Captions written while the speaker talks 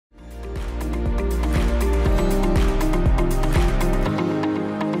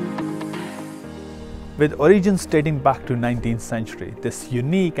With origins dating back to 19th century, this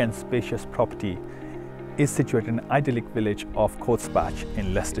unique and spacious property is situated in the idyllic village of Cotesbach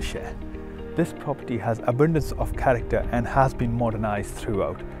in Leicestershire. This property has abundance of character and has been modernized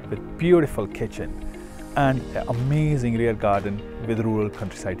throughout with beautiful kitchen and an amazing rear garden with rural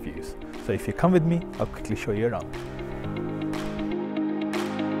countryside views. So if you come with me, I'll quickly show you around.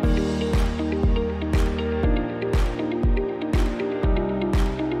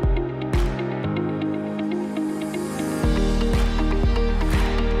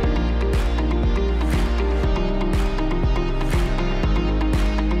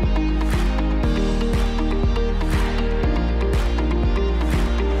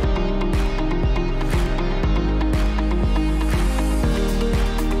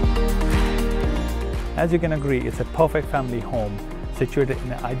 As you can agree, it's a perfect family home situated in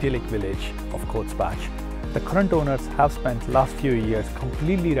the idyllic village of Cotesbach. The current owners have spent the last few years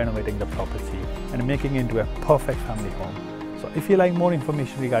completely renovating the property and making it into a perfect family home. So if you like more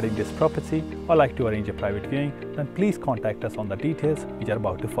information regarding this property or like to arrange a private viewing, then please contact us on the details which are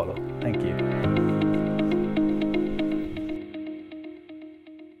about to follow. Thank you.